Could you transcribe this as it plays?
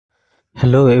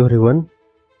Hello everyone,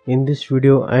 in this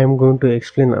video I am going to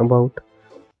explain about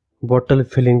bottle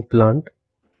filling plant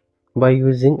by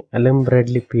using LM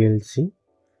Bradley PLC.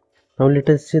 Now let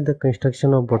us see the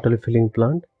construction of bottle filling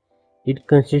plant. It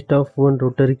consists of one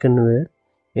rotary conveyor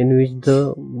in which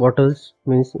the bottles,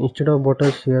 means instead of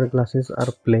bottles here glasses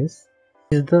are placed.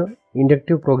 This is the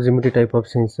inductive proximity type of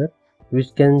sensor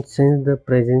which can sense the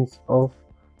presence of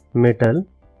metal.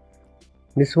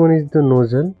 This one is the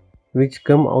nozzle which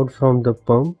come out from the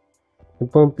pump. The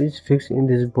pump is fixed in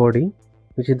this body,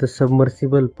 which is the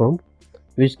submersible pump,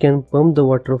 which can pump the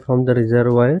water from the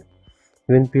reservoir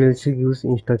when PLC gives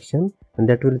instruction, and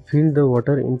that will fill the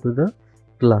water into the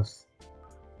glass.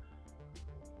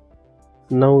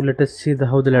 Now let us see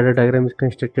how the ladder diagram is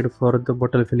constructed for the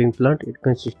bottle filling plant. It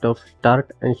consists of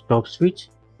start and stop switch.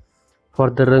 For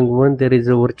the rung 1 there is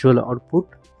a virtual output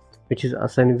which is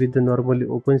assigned with the normally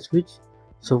open switch.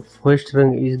 So first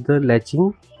rung is the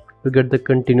latching to get the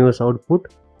continuous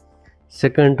output.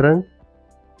 Second rung,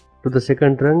 to the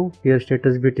second rung here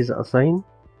status bit is assigned.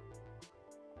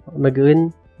 And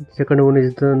again second one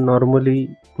is the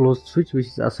normally closed switch which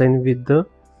is assigned with the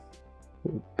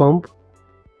pump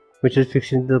which is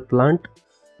fixed in the plant.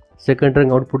 Second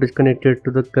rung output is connected to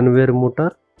the conveyor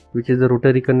motor which is the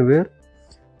rotary conveyor.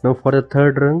 Now for the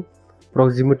third rung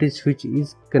proximity switch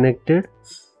is connected.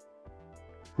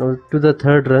 Now to the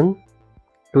third rung,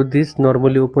 to this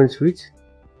normally open switch,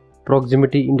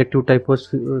 proximity inductive type of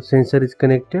sensor is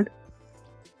connected.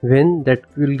 When that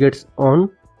will gets on,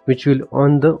 which will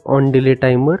on the on delay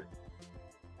timer,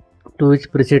 to which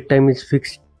preset time is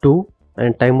fixed 2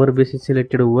 and timer base is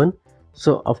selected 1.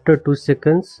 So after 2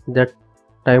 seconds that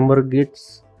timer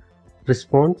gets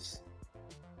response.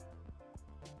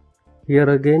 Here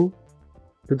again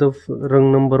to the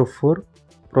rung number 4,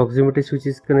 proximity switch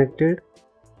is connected,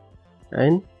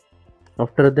 and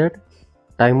after that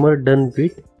timer done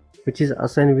bit which is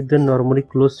assigned with the normally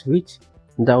closed switch.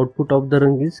 The output of the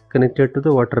rung is connected to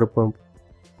the water pump.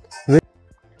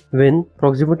 When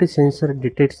proximity sensor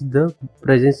detects the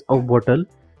presence of bottle,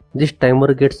 this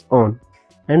timer gets on,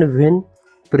 and when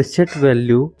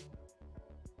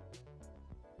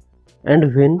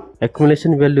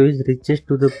accumulation value is reaches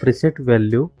to the preset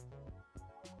value,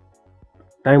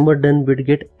 timer done bit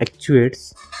get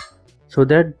actuates so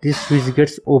that this switch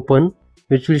gets open,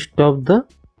 which will stop the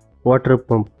water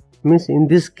pump. Means in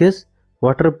this case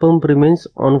water pump remains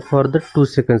on for the 2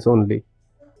 seconds only.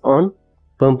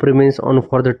 Pump remains on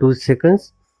for the 2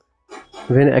 seconds.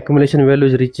 When accumulation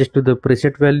value reaches to the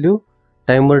preset value,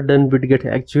 timer done bit get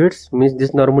actuates, means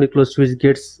this normally closed switch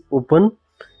gets open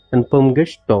and pump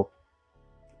gets stopped.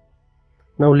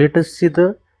 Now let us see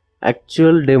the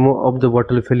actual demo of the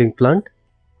bottle filling plant.